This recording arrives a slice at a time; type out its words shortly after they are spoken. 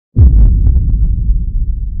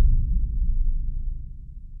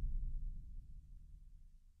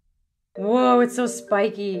Whoa, it's so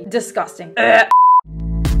spiky. Disgusting.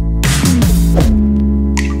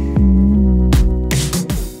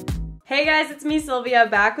 Hey guys, it's me, Sylvia,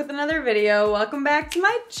 back with another video. Welcome back to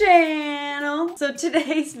my channel. So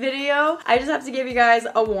today's video, I just have to give you guys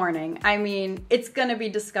a warning. I mean, it's gonna be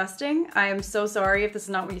disgusting. I am so sorry if this is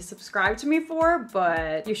not what you subscribe to me for,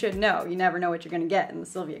 but you should know. You never know what you're gonna get in the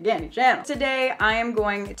Sylvia Gani channel. Today, I am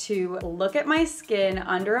going to look at my skin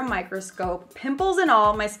under a microscope, pimples and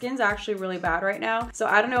all. My skin's actually really bad right now, so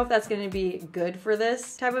I don't know if that's gonna be good for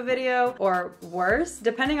this type of video or worse.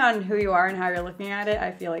 Depending on who you are and how you're looking at it,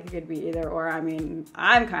 I feel like it could be either or. I mean,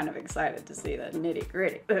 I'm kind of excited to see the nitty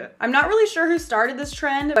gritty. I'm not really sure who started this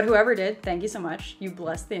trend, but whoever did, thank you so much. You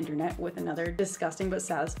blessed the internet with another disgusting but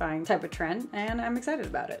satisfying type of trend, and I'm excited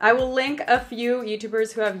about it. I will link a few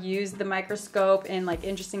YouTubers who have used the microscope in like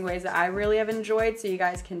interesting ways that I really have enjoyed, so you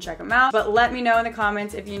guys can check them out. But let me know in the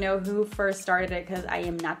comments if you know who first started it, because I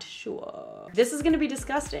am not sure. This is gonna be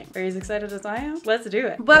disgusting. Are you as excited as I am? Let's do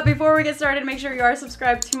it. But before we get started, make sure you are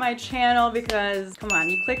subscribed to my channel, because come on,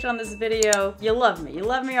 you clicked on this video, you love me. You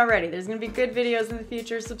love me already. There's gonna be good videos in the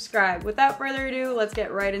future. Subscribe. Without further ado, let's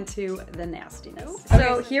get right into the nastiness.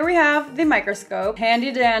 So here we have the microscope.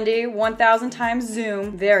 Handy dandy, 1000 times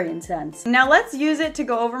zoom, very intense. Now let's use it to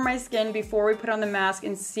go over my skin before we put on the mask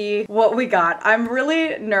and see what we got. I'm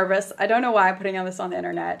really nervous. I don't know why I'm putting on this on the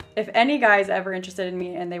internet. If any guy's ever interested in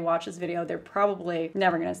me and they watch this video, they're probably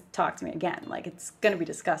never gonna talk to me again. Like, it's gonna be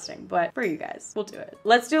disgusting, but for you guys, we'll do it.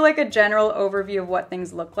 Let's do like a general overview of what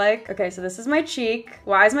things look like. Okay, so this is my cheek.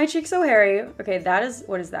 Why is my cheek so hairy? Okay, that is,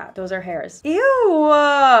 what is that? Those are hairs. Ew!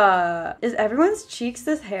 Is everyone's cheeks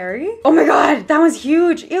this hairy? Oh my god, that one's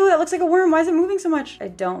huge. Ew, that looks like a worm. Why is it moving so much? I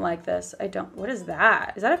don't like this. What is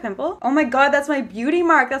that? Is that a pimple? Oh my god, that's my beauty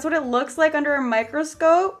mark. That's what it looks like under a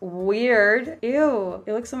microscope. Weird. Ew,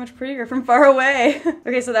 it looks so much prettier from far away.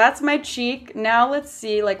 Okay, so that's my cheek. Now let's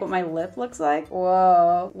see like what my lip looks like.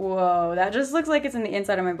 Whoa, whoa, that just looks like it's in the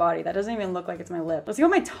inside of my body. That doesn't even look like it's my lip. Let's see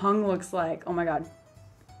what my tongue looks like. Oh my god.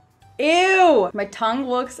 Ew! My tongue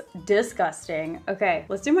looks disgusting. Okay,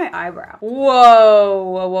 let's do my eyebrow. Whoa,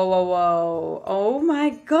 whoa, whoa, whoa, whoa. Oh my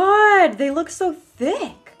god, they look so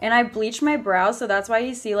thick. And I bleached my brows, so that's why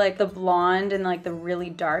you see like the blonde and like the really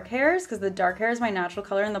dark hairs, because the dark hair is my natural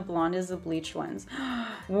color and the blonde is the bleached ones.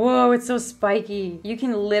 Whoa, it's so spiky. You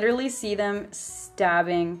can literally see them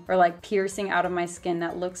stabbing or like piercing out of my skin.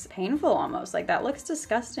 That looks painful almost. Like, that looks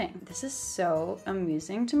disgusting. This is so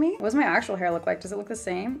amusing to me. What does my actual hair look like? Does it look the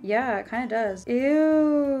same? Yeah, it kind of does.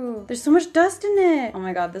 Ew, there's so much dust in it. Oh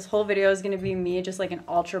my god, this whole video is gonna be me just like an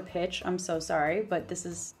ultra pitch. I'm so sorry, but this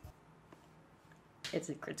is...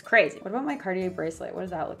 It's crazy. What about my Cartier bracelet? What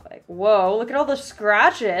does that look like? Whoa, look at all the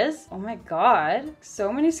scratches. Oh my god.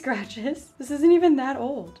 So many scratches. This isn't even that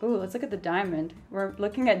old. Ooh, let's look at the diamond. We're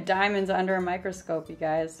looking at diamonds under a microscope, you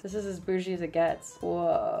guys. This is as bougie as it gets.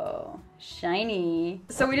 Whoa. Shiny.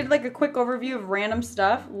 So we did like a quick overview of random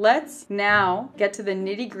stuff. Let's now get to the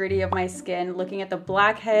nitty gritty of my skin, looking at the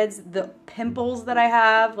blackheads, the pimples that I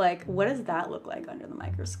have. Like, what does that look like under the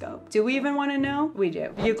microscope? Do we even want to know? We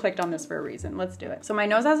do. You clicked on this for a reason. Let's do it. So my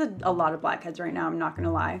nose has a lot of blackheads right now, I'm not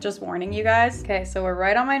gonna lie. Just warning you guys. Okay, so we're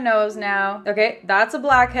right on my nose now. Okay, that's a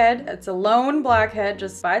blackhead. It's a lone blackhead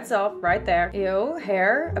just by itself right there. Ew,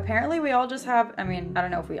 hair. Apparently we all just have, I mean, I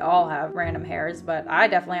don't know if we all have random hairs, but I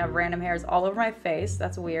definitely have random hairs all over my face.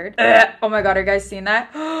 That's weird. Oh my god, are you guys seeing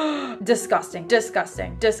that? Disgusting,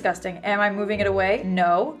 disgusting, disgusting. Am I moving it away?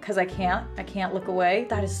 No, because I can't look away.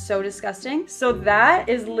 That is so disgusting. So that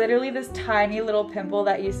is literally this tiny little pimple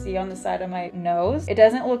that you see on the side of my nose. It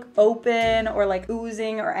doesn't look open or like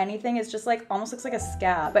oozing or anything. It's just like, almost looks like a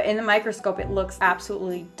scab. But in the microscope, it looks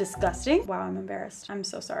absolutely disgusting. Wow, I'm embarrassed. I'm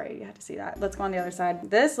so sorry you had to see that. Let's go on the other side.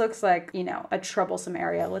 This looks like, you know, a troublesome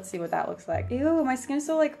area. Let's see what that looks like. Ew, my skin is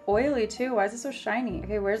so like oily too. Why is it so shiny?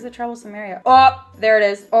 Okay, where's the troublesome area? Oh, there it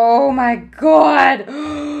is. Oh my god.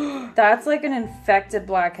 That's like an infected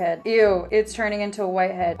blackhead. Ew, it's turning into a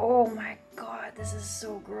whitehead. Oh my god, this is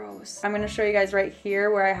so gross. I'm gonna show you guys right here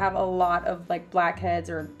where I have a lot of like blackheads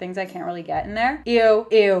or things I can't really get in there. Ew,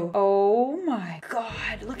 ew. Oh my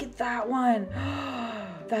god, look at that one.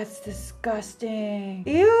 That's disgusting.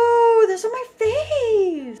 Ew, this on my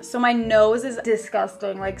face. So my nose is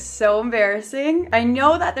disgusting, like so embarrassing. I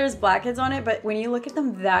know that there's blackheads on it, but when you look at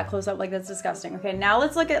them that close up, like that's disgusting. Okay, now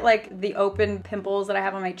let's look at like the open pimples that I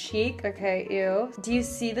have on my cheek. Okay, ew. Do you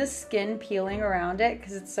see the skin peeling around it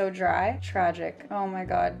because it's so dry? Tragic. Oh my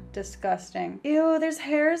god, disgusting. Ew, there's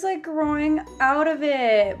hairs like growing out of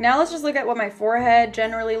it. Now let's just look at what my forehead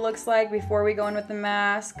generally looks like before we go in with the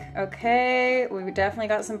mask. Okay, we definitely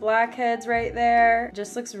got got some blackheads right there.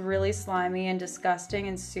 Just looks really slimy and disgusting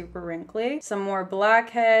and super wrinkly. Some more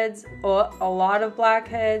blackheads. Oh, a lot of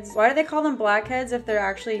blackheads. Why do they call them blackheads if they're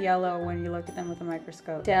actually yellow when you look at them with a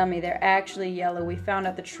microscope? Tell me they're actually yellow. We found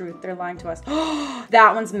out the truth. They're lying to us.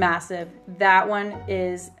 That one's massive. That one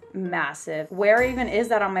is massive. Where even is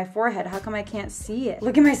that on my forehead? How come I can't see it?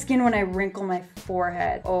 Look at my skin when I wrinkle my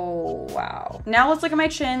forehead. Oh, wow. Now let's look at my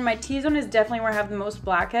chin. My T-zone is definitely where I have the most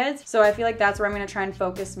blackheads. So I feel like that's where I'm gonna try and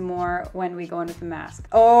focus more when we go into the mask.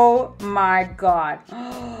 Oh my God.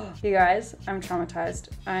 You guys, I'm traumatized.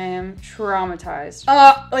 I am traumatized.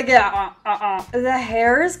 Look at that. The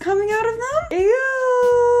hair is coming out of them?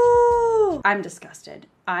 Ew. I'm disgusted.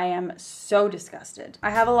 I am so disgusted.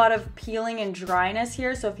 I have a lot of peeling and dryness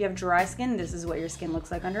here, so if you have dry skin, this is what your skin looks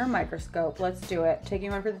like under a microscope. Let's do it.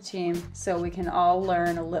 Taking one for the team so we can all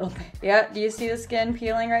learn a little bit. Yeah, do you see the skin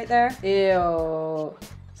peeling right there? Ew.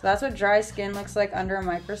 So that's what dry skin looks like under a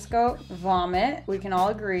microscope. Vomit. We can all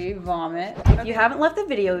agree, vomit. If you haven't left the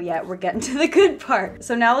video yet, we're getting to the good part.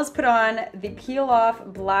 So now let's put on the peel off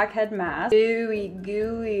blackhead mask. Gooey,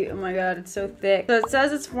 gooey. Oh my God, it's so thick. So it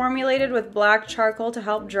says it's formulated with black charcoal to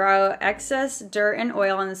help dry out excess dirt and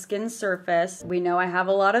oil on the skin's surface. We know I have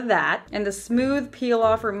a lot of that. And the smooth peel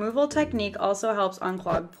off removal technique also helps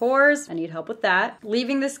unclog pores. I need help with that.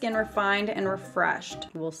 Leaving the skin refined and refreshed.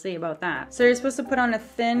 We'll see about that. So you're supposed to put on a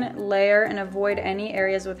thin layer and avoid any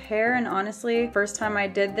areas with hair, and honestly, first time I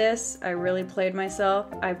did this, I really played myself.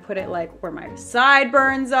 I put it like where my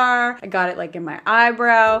sideburns are. I got it like in my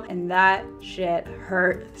eyebrow, and that shit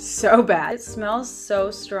hurt so bad. It smells so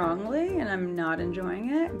strongly and I'm not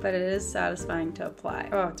enjoying it, but it is satisfying to apply.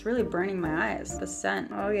 Oh, it's really burning my eyes, the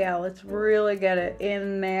scent. Oh yeah, let's really get it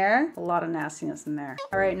in there. A lot of nastiness in there.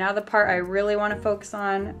 All right, now the part I really want to focus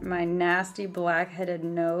on, my nasty black-headed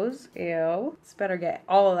nose. Ew. Let's better get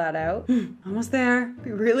all of that out. Almost there.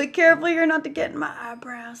 Be really careful here not to get in my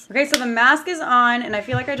eyebrows. Okay, so the mask is on, and I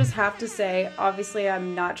feel like I just have to say, obviously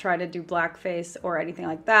I'm not trying to do blackface or anything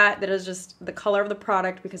like that. That is just the color of the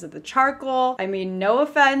product because of the charcoal. I mean, no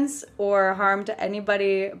offense or harm to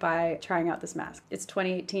anybody by trying out this mask. It's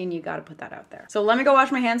 2018, you gotta put that out there. So let me go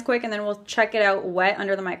wash my hands quick and then we'll check it out wet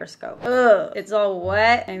under the microscope. Ugh, it's all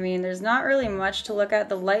wet. I mean, there's not really much to look at.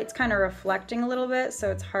 The light's kind of reflecting a little bit,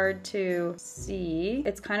 so it's hard to see.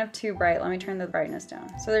 It's kind of too bright. Let me turn the brightness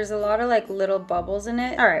down. So there's a lot of like little bubbles in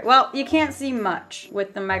it. All right, well, you can't see much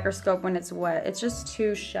with the microscope when it's wet. It's just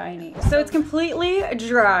too shiny. So it's completely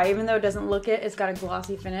dry, even though it doesn't look it. It's got a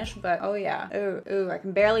glossy finish, but oh yeah. Ooh, I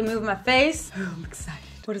can barely move my face. Ooh, I'm excited.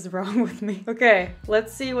 What is wrong with me? Okay,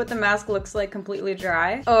 let's see what the mask looks like completely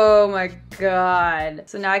dry. Oh my God.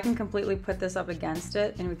 So now I can completely put this up against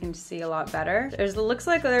it and we can see a lot better. It looks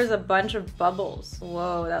like there's a bunch of bubbles.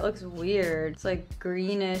 Whoa, that looks weird. It's like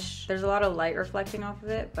greenish. There's a lot of light reflecting off of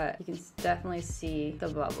it, but you can definitely see the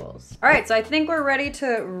bubbles. All right, so I think we're ready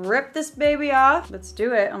to rip this baby off. Let's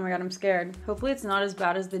do it. Oh my God, I'm scared. Hopefully it's not as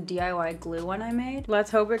bad as the DIY glue one I made.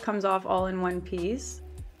 Let's hope it comes off all in one piece.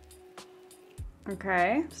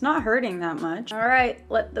 Okay, it's not hurting that much. All right,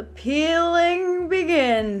 let the peeling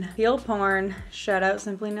begin. Peel porn, shout out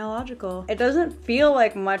Simply Nailogical. It doesn't feel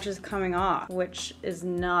like much is coming off, which is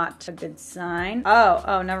not a good sign.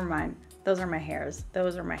 Oh, never mind. Those are my hairs.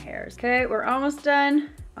 Those are my hairs. Okay, we're almost done.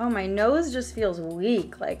 Oh, my nose just feels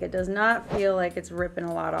weak. Like, it does not feel like it's ripping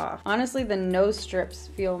a lot off. Honestly, the nose strips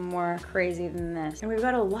feel more crazy than this. And we've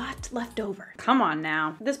got a lot left over. Come on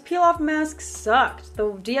now. This peel-off mask sucked.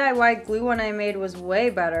 The DIY glue one I made was way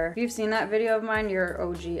better. If you've seen that video of mine, you're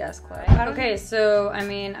OG S-Clay. Okay, so, I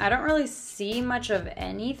mean, I don't really see much of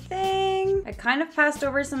anything. I kind of passed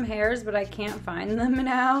over some hairs, but I can't find them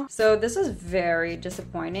now. So this is very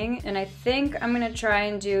disappointing. And I think I'm gonna try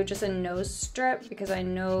and do just a nose strip because I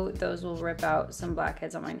know those will rip out some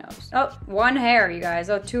blackheads on my nose. Oh, one hair, you guys.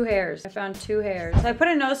 Oh, 2 hairs. I found 2 hairs. So I put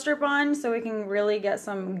a nose strip on so we can really get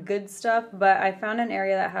some good stuff, but I found an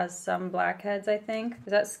area that has some blackheads, I think.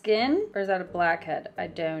 Is that skin or is that a blackhead? I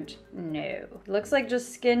don't know. It looks like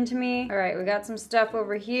just skin to me. All right, we got some stuff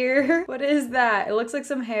over here. What is that? It looks like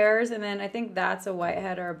some hairs, and then I think that's a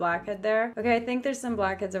whitehead or a blackhead there. Okay, I think there's some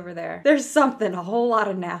blackheads over there. There's something, a whole lot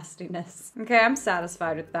of nastiness. Okay, I'm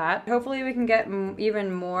satisfied with that. Hopefully we can get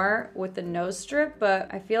even more with the nose strip,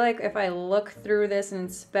 but I feel like if I look through this and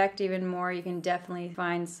inspect even more, you can definitely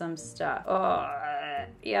find some stuff. Oh,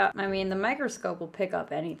 Yeah, I mean, the microscope will pick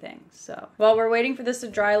up anything, so. While we're waiting for this to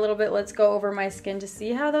dry a little bit, let's go over my skin to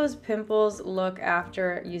see how those pimples look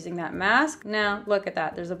after using that mask. Now, look at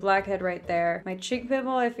that. There's a blackhead right there. My cheek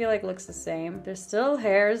pimple, I feel like looks the same. There's still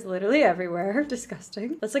hairs literally everywhere.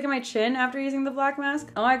 Disgusting. Let's look at my chin after using the black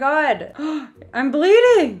mask. Oh my God. I'm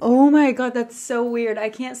bleeding. Oh my God, that's so weird. I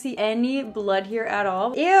can't see any blood here at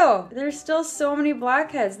all. Ew, there's still so many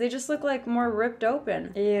blackheads. They just look like more ripped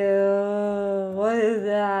open. Ew, what is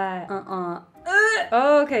that?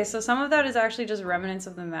 Oh, okay, so some of that is actually just remnants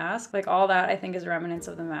of the mask. Like all that I think is remnants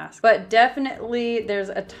of the mask. But definitely there's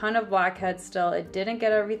a ton of blackheads still. It didn't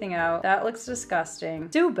get everything out. That looks disgusting.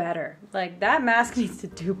 Do better. Like that mask needs to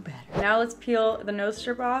do better. Now let's peel the nose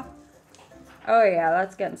strip off. Oh yeah,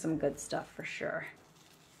 that's getting some good stuff for sure.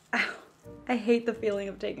 Ow. I hate the feeling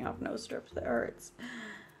of taking off nose strips. It hurts.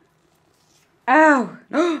 Ow!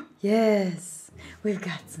 Yes! We've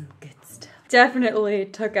got some good stuff. Definitely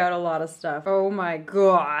took out a lot of stuff. Oh my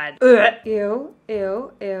God. Ugh. Ew,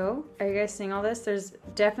 ew, ew. Are you guys seeing all this? There's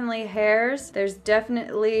definitely hairs. There's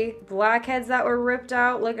definitely blackheads that were ripped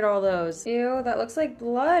out. Look at all those. Ew, that looks like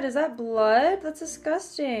blood. Is that blood? That's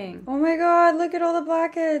disgusting. Oh my God, look at all the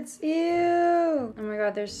blackheads. Ew. Oh my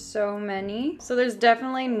God, there's so many. So there's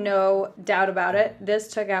definitely no doubt about it. This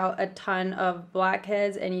took out a ton of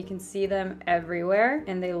blackheads and you can see them everywhere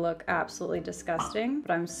and they look absolutely disgusting,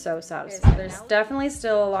 but I'm so satisfied. There's definitely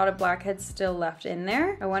still a lot of blackheads still left in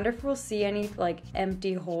there. I wonder if we'll see any like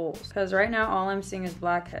empty holes because right now all I'm seeing is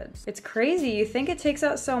blackheads. It's crazy. You think it takes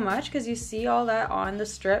out so much because you see all that on the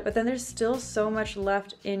strip, but then there's still so much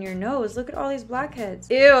left in your nose. Look at all these blackheads.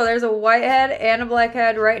 Ew, there's a whitehead and a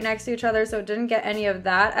blackhead right next to each other, so it didn't get any of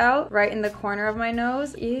that out right in the corner of my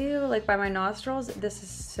nose. Ew, like by my nostrils. This is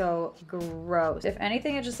so gross. If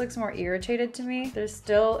anything, it just looks more irritated to me. There's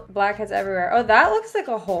still blackheads everywhere. Oh, that looks like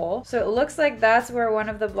a hole. So it looks like that's where one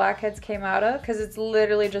of the blackheads came out of because it's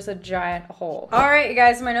literally just a giant hole. All right, you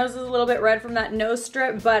guys, my nose is a little bit red from that nose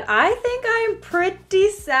strip, but I think I'm pretty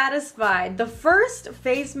satisfied. The first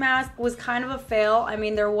face mask was kind of a fail. I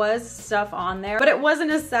mean, there was stuff on there, but it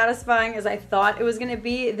wasn't as satisfying as I thought it was gonna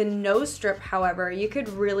be. The nose strip, however, you could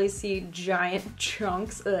really see giant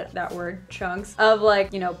chunks, that word, chunks, of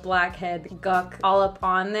like, you know, blackhead guck all up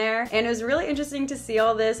on there. And it was really interesting to see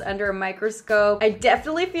all this under a microscope. I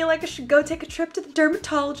definitely feel like I should go take a trip to the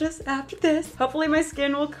dermatologist after this. Hopefully my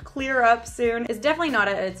skin will clear up soon. It's definitely not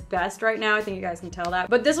at its best right now. I think you guys can tell that.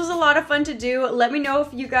 But this was a lot of fun to do. Let me know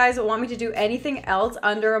if you guys want me to do anything else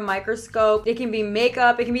under a microscope. It can be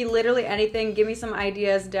makeup. It can be literally anything. Give me some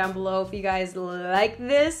ideas down below if you guys like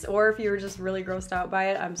this or if you were just really grossed out by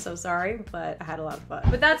it. I'm so sorry, but I had a lot of fun.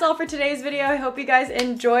 But that's all for today's video. I hope you guys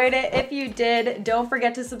enjoyed it. If you did, don't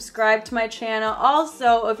forget to subscribe to my channel.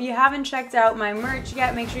 Also, if you haven't checked out my merch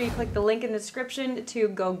yet, make sure you click the link in the description to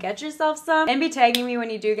go get yourself some and be tagging me when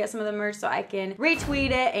you do get some of the merch so I can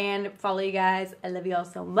retweet it and follow you guys. I love you all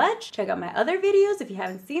so much. Check out my other videos if you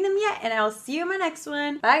haven't seen them yet, and I'll see you in my next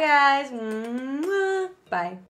one. Bye guys. Mwah. Bye.